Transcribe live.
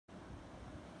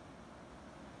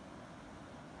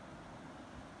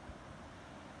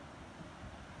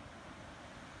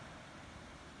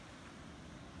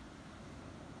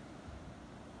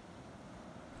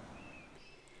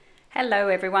Hello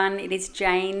everyone, it is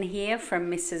Jane here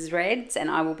from Mrs. Reds and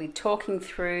I will be talking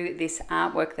through this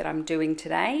artwork that I'm doing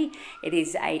today. It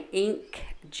is a ink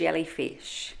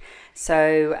jellyfish.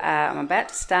 So I'm about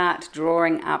to start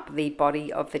drawing up the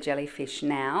body of the jellyfish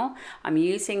now. I'm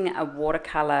using a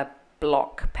watercolor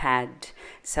block pad.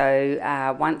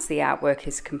 So once the artwork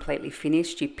is completely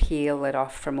finished, you peel it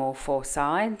off from all four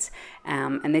sides,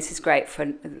 and this is great for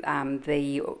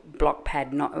the block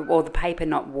pad or the paper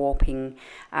not warping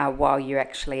while you're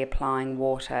actually applying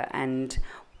water and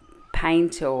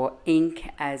paint or ink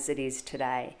as it is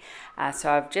today.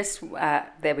 So I've just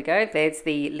there we go, there's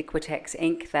the Liquitex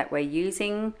ink that we're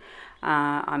using.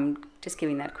 I'm just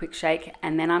giving that a quick shake,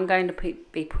 and then I'm going to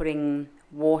be putting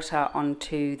water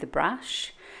onto the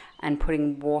brush and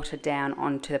putting water down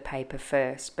onto the paper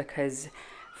first, because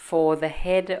for the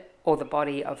head or the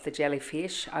body of the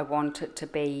jellyfish I want it to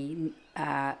be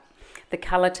the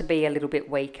colour to be a little bit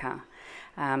weaker.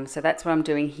 So that's what I'm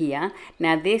doing here.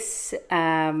 Now this,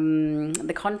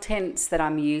 the contents that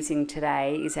I'm using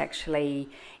today is actually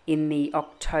in the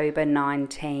October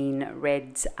 19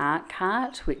 Reds art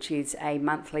cart, which is a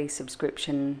monthly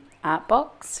subscription art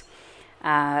box.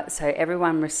 So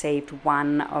everyone received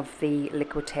one of the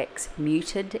Liquitex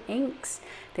muted inks.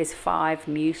 There's 5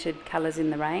 muted colours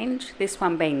in the range, this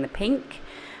one being the pink,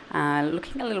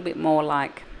 looking a little bit more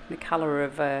like the colour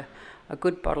of a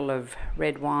good bottle of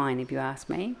red wine, if you ask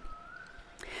me.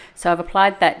 So I've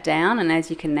applied that down, and as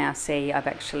you can now see, I've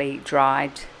actually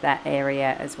dried that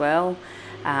area as well,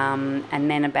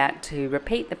 and then about to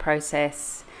repeat the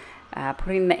process,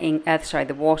 putting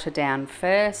the water down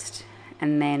first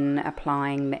and then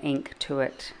applying the ink to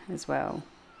it as well.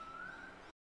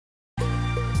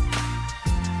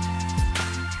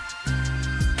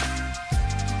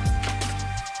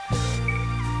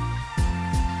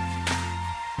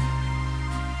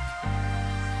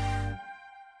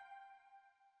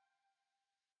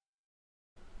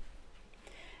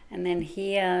 And then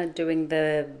here, doing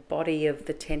the body of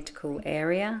the tentacle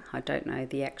area. I don't know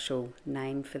the actual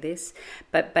name for this,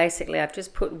 but basically I've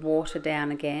just put water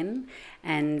down again,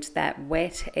 and that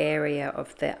wet area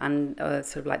of the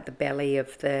sort of like the belly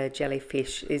of the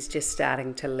jellyfish is just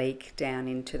starting to leak down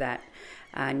into that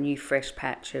new fresh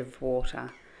patch of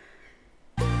water.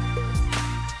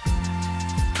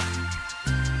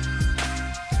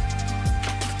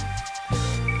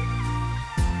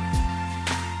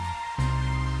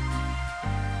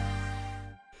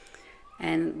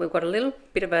 And we've got a little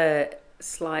bit of a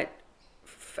slight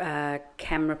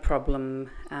camera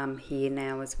problem here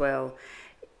now as well.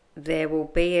 There will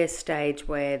be a stage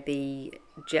where the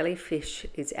jellyfish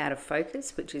is out of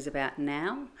focus, which is about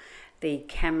now. The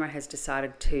camera has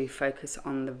decided to focus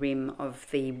on the rim of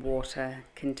the water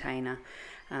container.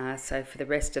 So for the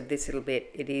rest of this little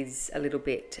bit, it is a little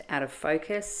bit out of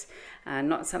focus.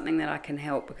 Not something that I can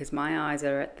help, because my eyes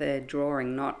are at the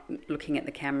drawing, not looking at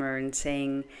the camera and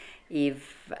seeing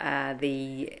if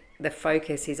the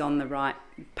focus is on the right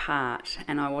part,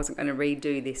 and I wasn't going to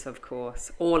redo this, of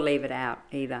course, or leave it out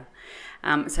either.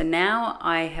 So now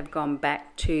I have gone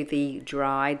back to the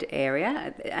dried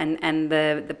area, and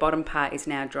the bottom part is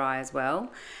now dry as well,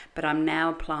 but I'm now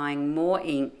applying more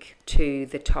ink to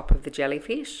the top of the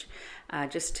jellyfish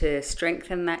just to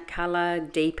strengthen that colour,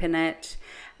 deepen it.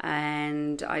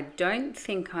 And I don't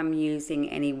think I'm using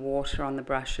any water on the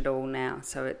brush at all now,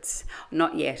 so it's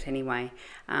not yet anyway.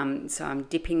 So I'm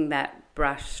dipping that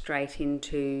brush straight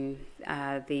into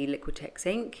the Liquitex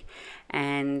ink,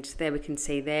 and there we can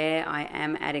see there I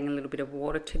am adding a little bit of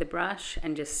water to the brush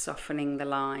and just softening the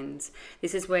lines.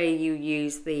 This is where you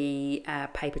use the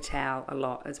paper towel a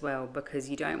lot as well,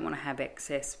 because you don't want to have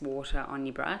excess water on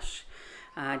your brush,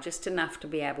 just enough to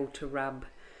be able to rub.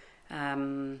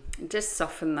 Just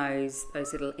soften those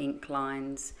little ink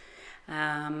lines.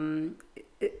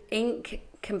 Ink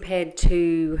compared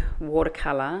to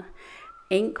watercolor,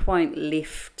 ink won't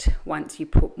lift once you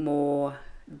put more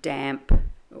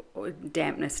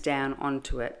dampness down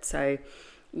onto it. So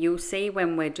you'll see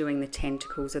when we're doing the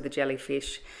tentacles of the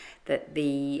jellyfish that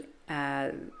the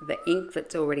ink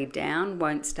that's already down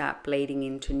won't start bleeding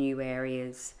into new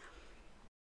areas.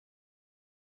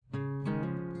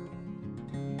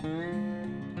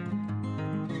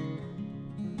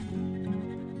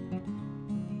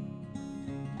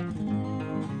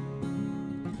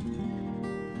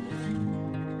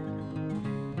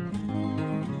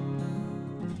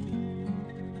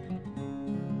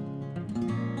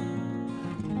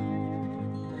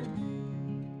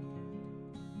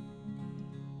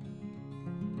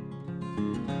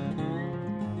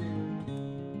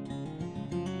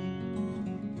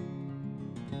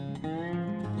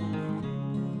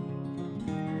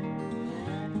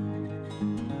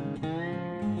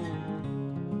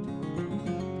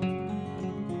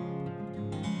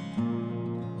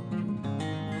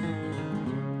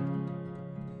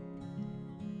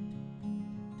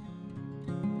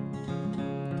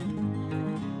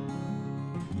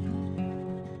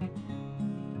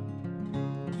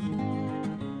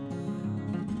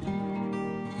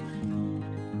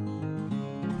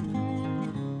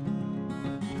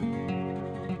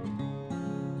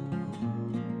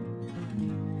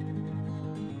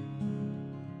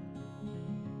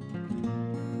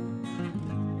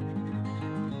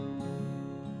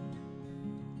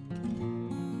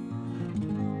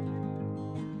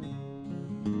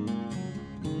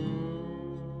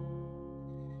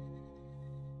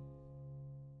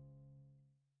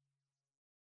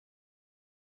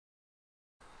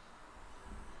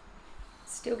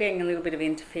 Still getting a little bit of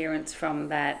interference from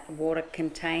that water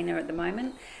container at the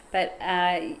moment, but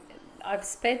I've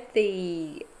sped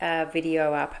the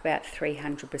video up about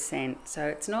 300%, so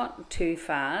it's not too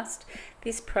fast.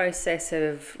 This process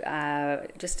of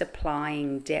just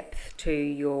applying depth to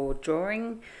your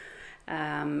drawing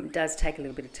does take a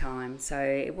little bit of time, so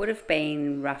it would have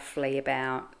been roughly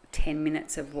about 10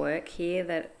 minutes of work here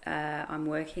that I'm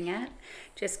working at,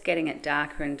 just getting it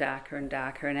darker and darker and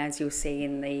darker, and as you'll see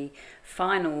in the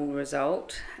final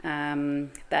result,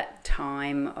 that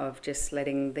time of just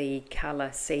letting the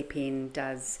colour seep in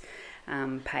does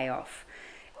pay off,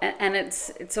 and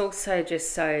it's also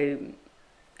just so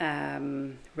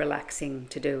relaxing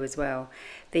to do as well.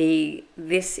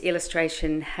 This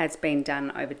illustration has been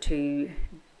done over 2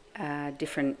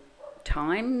 different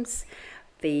times.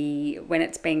 When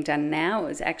it's being done now, it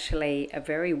was actually a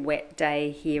very wet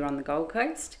day here on the Gold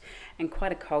Coast, and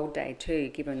quite a cold day too,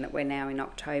 given that we're now in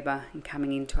October and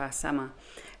coming into our summer.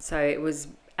 So it was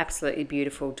absolutely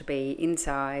beautiful to be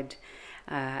inside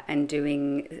and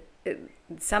doing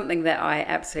something that I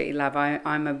absolutely love.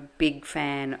 I'm a big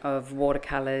fan of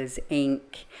watercolours,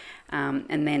 ink,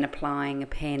 and then applying a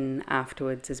pen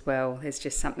afterwards as well. There's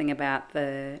just something about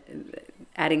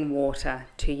adding water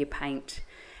to your paint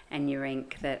and your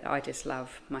ink that I just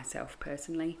love myself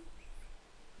personally.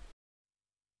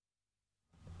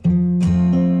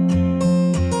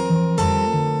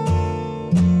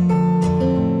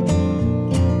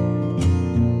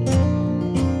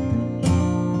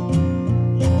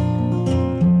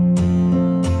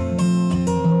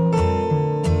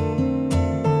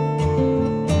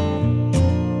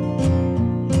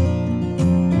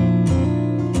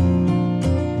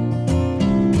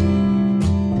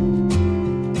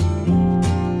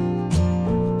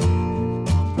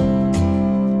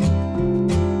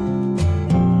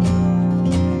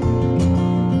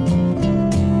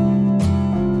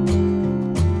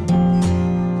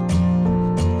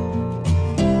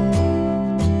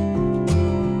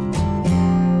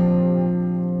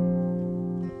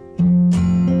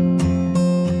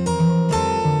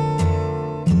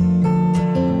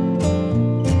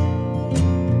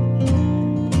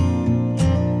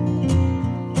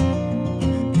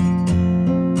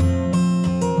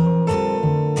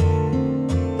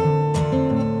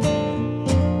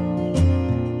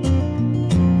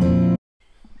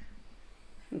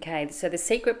 Okay, so the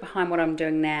secret behind what I'm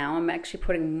doing now, I'm actually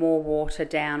putting more water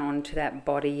down onto that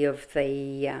body of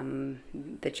the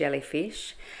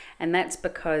jellyfish, and that's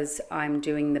because I'm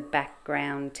doing the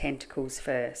background tentacles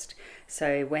first.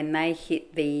 So when they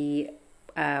hit the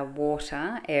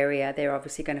water area, they're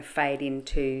obviously going to fade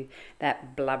into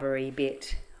that blubbery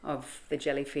bit of the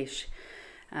jellyfish.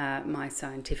 My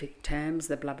scientific terms,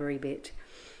 the blubbery bit,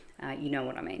 you know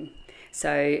what I mean.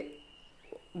 So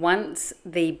once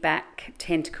the back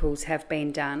tentacles have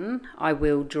been done, I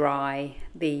will dry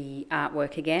the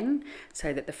artwork again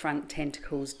so that the front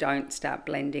tentacles don't start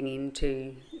blending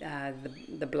into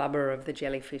the blubber of the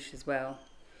jellyfish as well.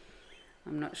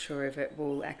 I'm not sure if it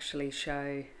will actually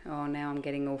show. Oh, now I'm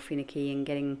getting all finicky and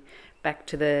getting back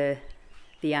to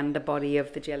the underbody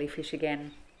of the jellyfish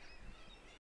again.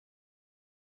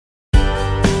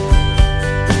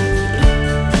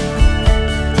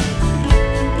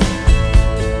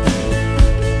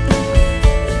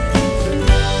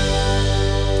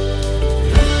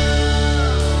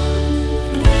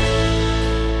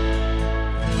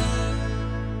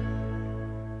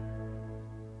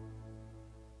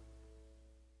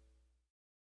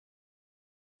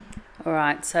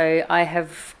 Alright, so I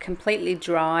have completely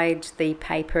dried the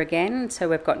paper again, so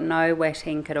we've got no wet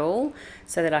ink at all,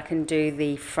 so that I can do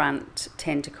the front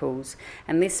tentacles.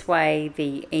 And this way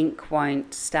the ink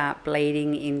won't start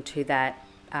bleeding into that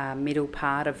middle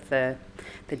part of the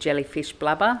jellyfish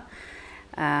blubber,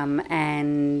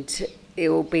 and it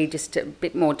will be just a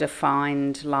bit more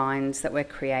defined lines that we're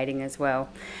creating as well.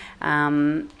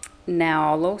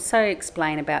 Now I'll also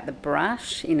explain about the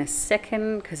brush in a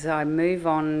second, because I move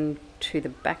on to the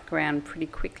background pretty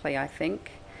quickly, I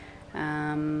think,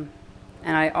 and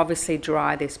I obviously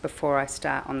dry this before I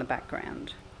start on the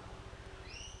background.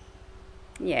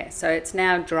 Yeah, so it's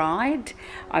now dried.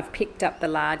 I've picked up the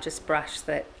largest brush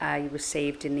that you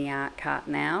received in the art cart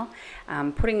now.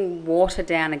 Putting water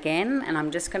down again, and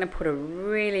I'm just going to put a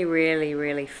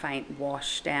really faint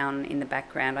wash down in the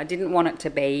background. I didn't want it to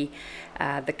be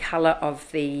the colour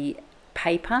of the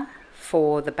paper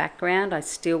for the background. I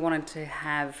still wanted to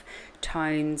have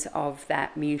tones of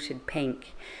that muted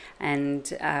pink,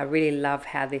 and really love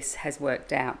how this has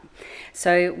worked out.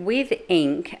 So with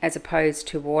ink as opposed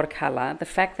to watercolour, the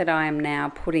fact that I am now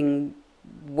putting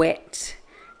wet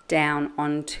down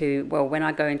onto, well, when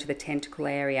I go into the tentacle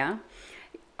area,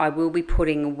 I will be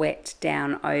putting wet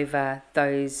down over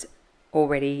those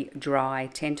already dry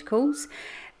tentacles.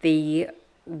 The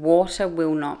water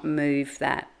will not move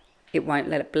that. It won't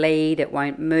let it bleed, it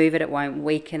won't move it, it won't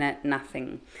weaken it,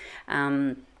 nothing.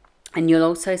 And you'll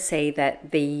also see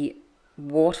that the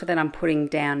water that I'm putting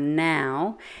down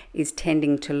now is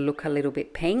tending to look a little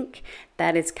bit pink.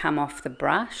 That has come off the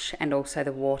brush and also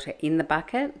the water in the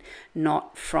bucket,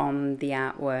 not from the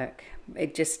artwork.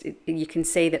 You can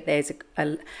see that there's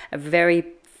a very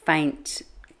faint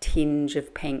tinge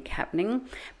of pink happening,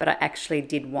 but I actually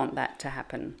did want that to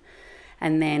happen.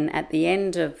 And then at the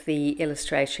end of the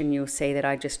illustration, you'll see that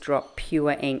I just drop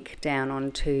pure ink down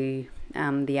onto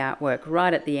the artwork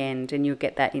right at the end, and you'll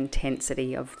get that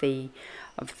intensity of the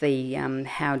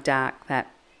how dark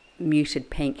that muted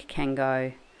pink can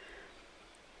go.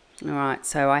 All right,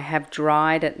 so I have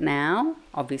dried it now,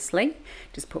 obviously.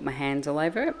 Just put my hands all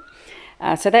over it.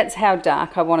 So that's how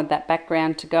dark I wanted that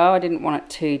background to go. I didn't want it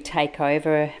to take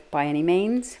over by any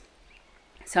means.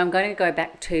 So I'm going to go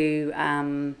back to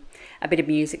a bit of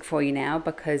music for you now,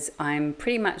 because I'm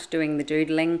pretty much doing the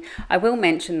doodling. I will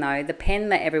mention though, the pen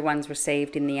that everyone's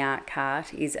received in the art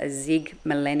cart is a Zig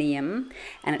Millennium,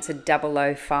 and it's a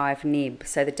 005 nib.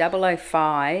 So the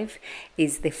 005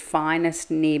 is the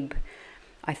finest nib,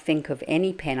 I think, of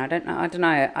any pen. I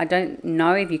don't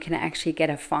know if you can actually get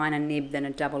a finer nib than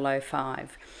a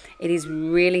 005. It is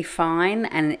really fine,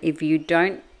 and if you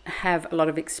don't have a lot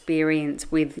of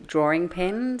experience with drawing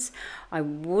pens, I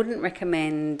wouldn't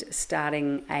recommend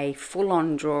starting a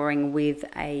full-on drawing with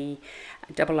a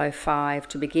 005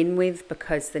 to begin with,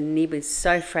 because the nib is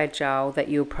so fragile that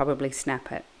you'll probably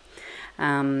snap it.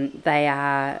 They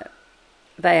are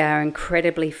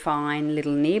incredibly fine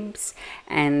little nibs,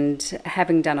 and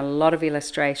having done a lot of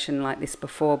illustration like this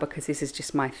before, because this is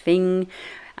just my thing,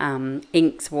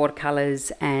 inks,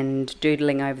 watercolors and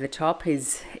doodling over the top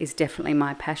is definitely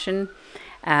my passion.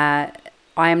 I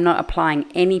am not applying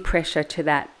any pressure to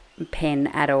that pen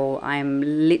at all. I am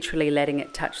literally letting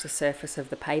it touch the surface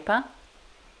of the paper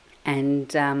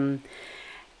and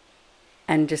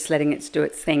just letting it do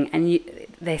its thing. And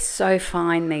they're so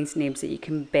fine, these nibs, that you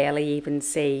can barely even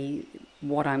see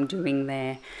what I'm doing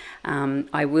there.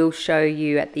 I will show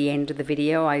you at the end of the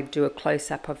video. I do a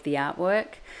close-up of the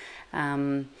artwork.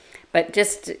 But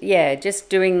just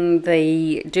doing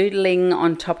the doodling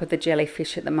on top of the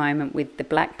jellyfish at the moment with the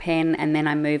black pen, and then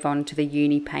I move on to the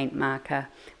uni paint marker,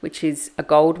 which is a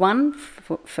gold one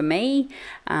for me,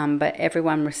 but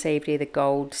everyone received either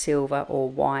gold, silver or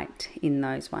white in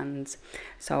those ones.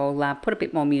 So I'll put a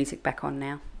bit more music back on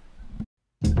now.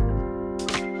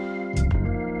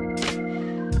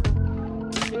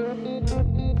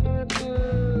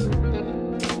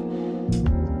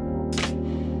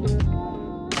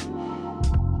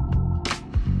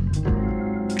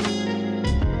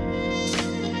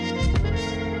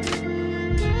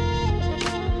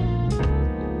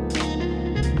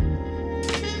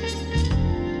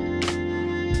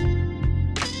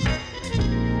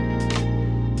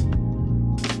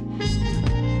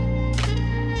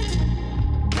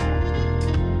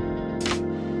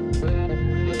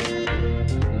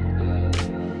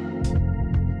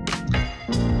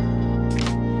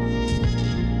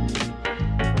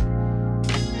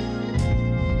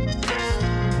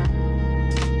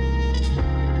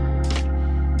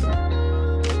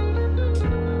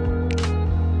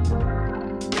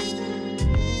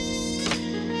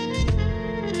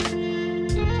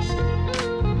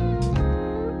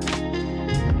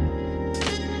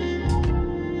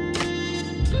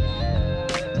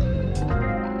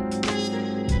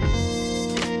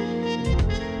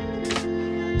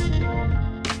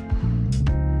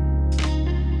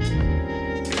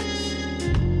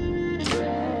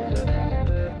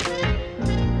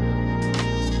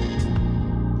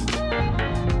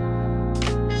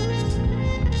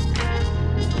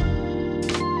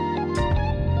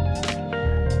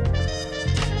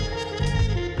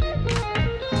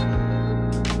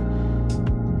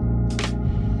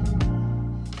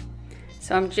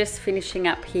 So I'm just finishing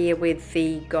up here with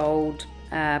the gold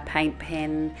paint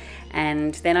pen,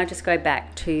 and then I just go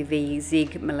back to the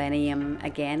Zig Millennium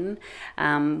again.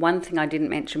 One thing I didn't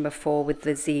mention before with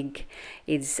the Zig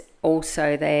is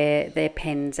also their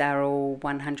pens are all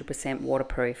 100%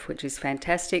 waterproof, which is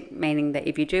fantastic, meaning that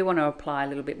if you do want to apply a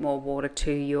little bit more water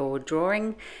to your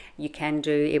drawing, you can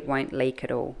do, it won't leak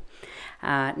at all.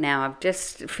 Now I'm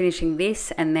just finishing this,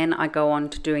 and then I go on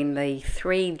to doing the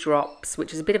 3 drops,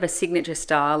 which is a bit of a signature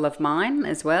style of mine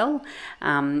as well,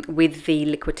 with the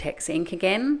Liquitex ink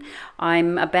again.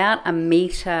 I'm about a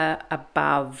metre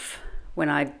above when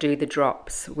I do the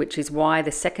drops, which is why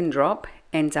the second drop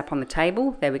ends up on the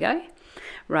table, there we go,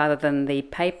 rather than the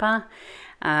paper,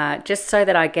 just so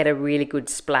that I get a really good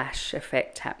splash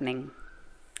effect happening.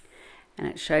 And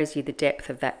it shows you the depth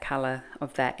of that colour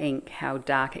of that ink, how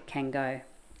dark it can go.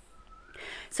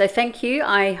 So thank you.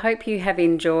 I hope you have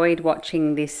enjoyed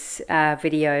watching this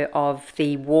video of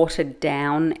the watered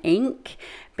down ink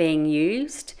being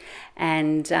used.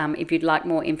 And if you'd like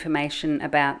more information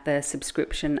about the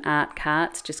subscription art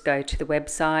carts, just go to the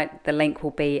website. The link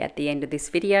will be at the end of this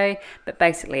video, but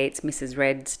basically it's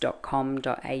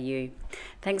mrsreds.com.au.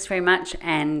 Thanks very much,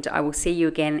 and I will see you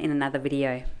again in another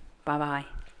video. Bye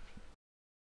bye.